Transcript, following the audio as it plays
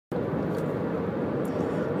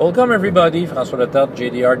Welcome everybody, François Letarte,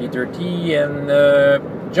 JDR D30,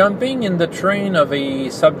 and jumping in the train of a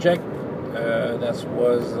subject that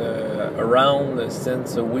was around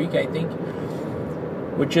since a week, I think,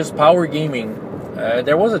 which is power gaming.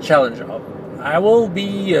 There was a challenge. I will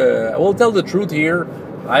tell the truth here.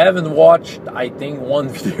 I haven't watched, I think, one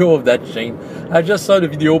video of that chain. I just saw the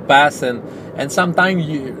video pass, and sometimes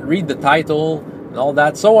you read the title and all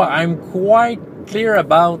that. So I'm quite clear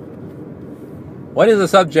about what is the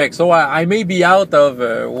subject. So I may be out of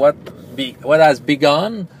what has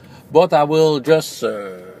begun, but I will just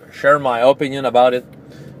share my opinion about it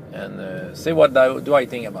and say what do I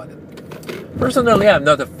think about it. Personally, I'm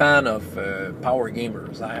not a fan of power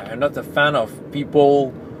gamers. I'm not a fan of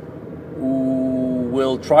people who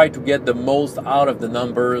will try to get the most out of the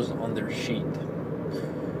numbers on their sheet.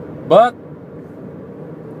 But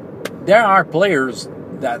there are players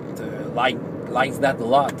that likes that a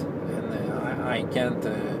lot. I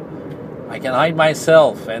can hide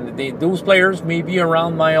myself, and those players may be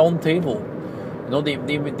around my own table. You know,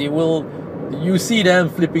 they will. You see them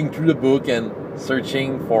flipping through the book and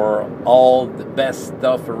searching for all the best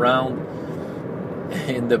stuff around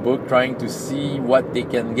in the book, trying to see what they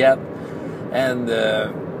can get, and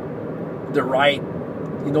the right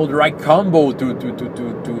combo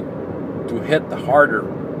to hit harder.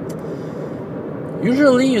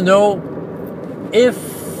 Usually, if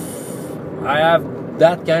I have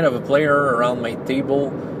that kind of a player around my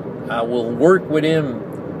table, I will work with him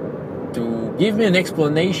to give me an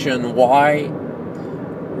explanation why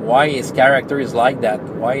his character is like that,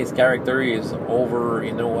 why his character is over,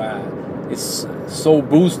 is so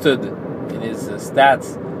boosted in his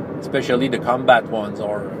stats, especially the combat ones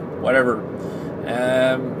or whatever.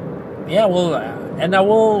 And I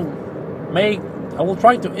will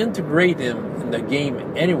try to integrate him in the game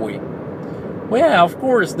anyway. Well, yeah, of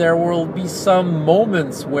course, there will be some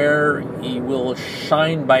moments where he will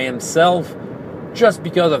shine by himself just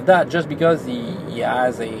because of that, just because he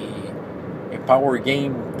has a power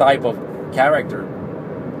game type of character.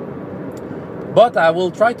 But I will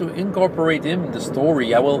try to incorporate him in the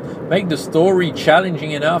story. I will make the story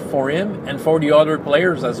challenging enough for him and for the other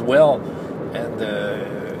players as well. And,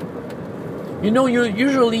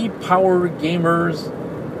 usually power gamers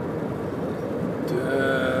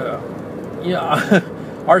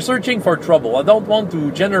are searching for trouble. I don't want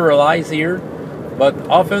to generalize here, but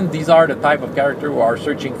often these are the type of character who are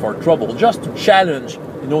searching for trouble, just to challenge,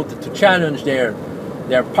 to challenge their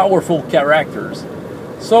powerful characters.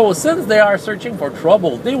 So since they are searching for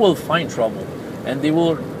trouble, they will find trouble, and they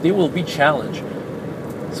will be challenged.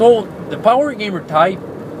 So the power gamer type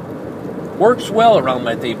works well around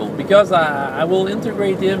my table because I will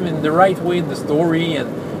integrate him in the right way in the story, and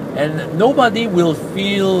nobody will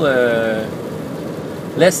feel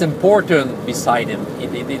less important beside him.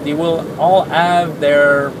 They will all have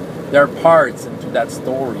their parts into that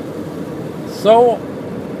story. So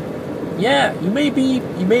yeah, he may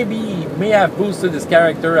have boosted his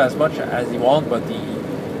character as much as he wants, but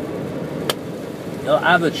he'll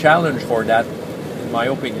have a challenge for that, in my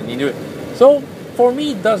opinion. So for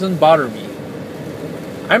me, it doesn't bother me.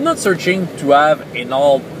 I'm not searching to have an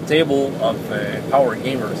all table of power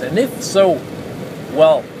gamers, and if so,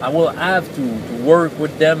 well, I will have to work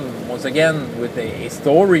with them once again with a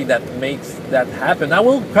story that makes that happen. I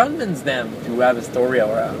will convince them to have a story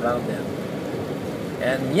around them.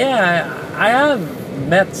 And yeah, I have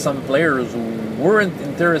met some players who weren't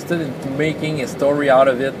interested in making a story out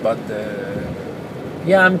of it, but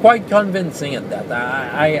yeah, I'm quite convincing at that.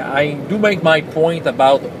 I do make my point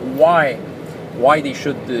about why they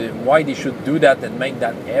should do that and make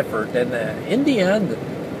that effort, and in the end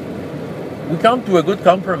we come to a good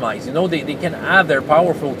compromise. They can have their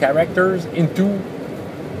powerful characters into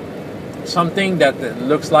something that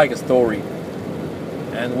looks like a story,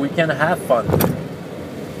 and we can have fun.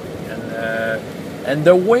 And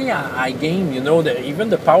the way I game, even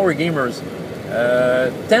the power gamers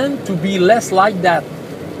tend to be less like that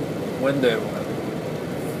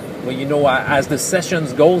as the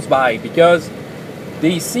sessions goes by, because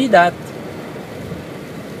they see that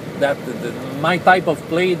my type of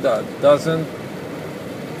play doesn't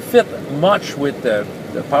fit much with the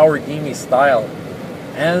power gaming style,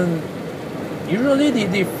 and usually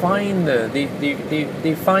they find the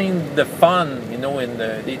fun,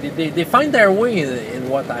 they find their way in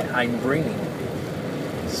what I'm bringing.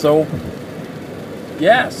 So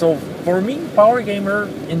yeah, so for me, power gamer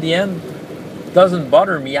in the end doesn't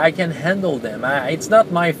bother me. I can handle them. It's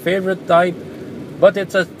not my favorite type, but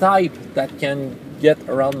it's a type that can get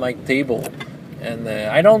around my table, and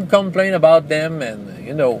I don't complain about them, and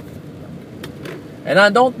I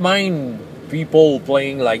don't mind people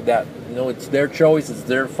playing like that. You know, it's their choice, it's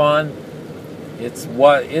their fun. It's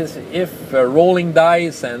what is, if rolling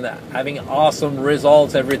dice and having awesome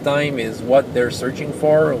results every time is what they're searching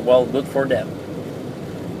for, well, good for them.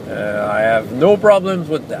 I have no problems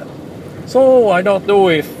with that. So I don't know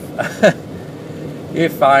if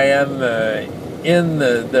if I am in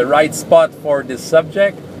the right spot for this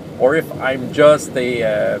subject, or if I'm just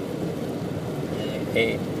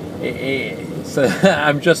so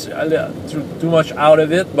I'm just too much out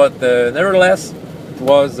of it. But nevertheless, it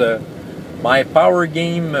was my power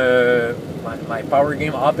game, my power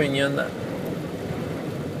game opinion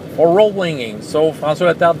for role-playing games. So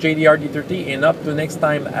François Letarte, JDR D30, and up to next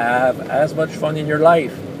time, have as much fun in your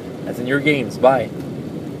life as in your games. Bye.